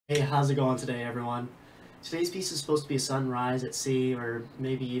Hey, how's it going today, everyone? Today's piece is supposed to be a sunrise at sea, or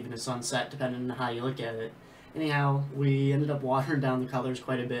maybe even a sunset, depending on how you look at it. Anyhow, we ended up watering down the colors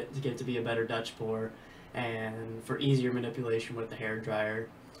quite a bit to get it to be a better Dutch pour, and for easier manipulation with the hair dryer.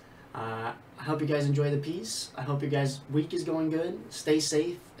 I hope you guys enjoy the piece. I hope your guys' week is going good. Stay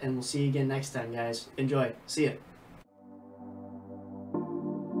safe, and we'll see you again next time, guys. Enjoy. See ya.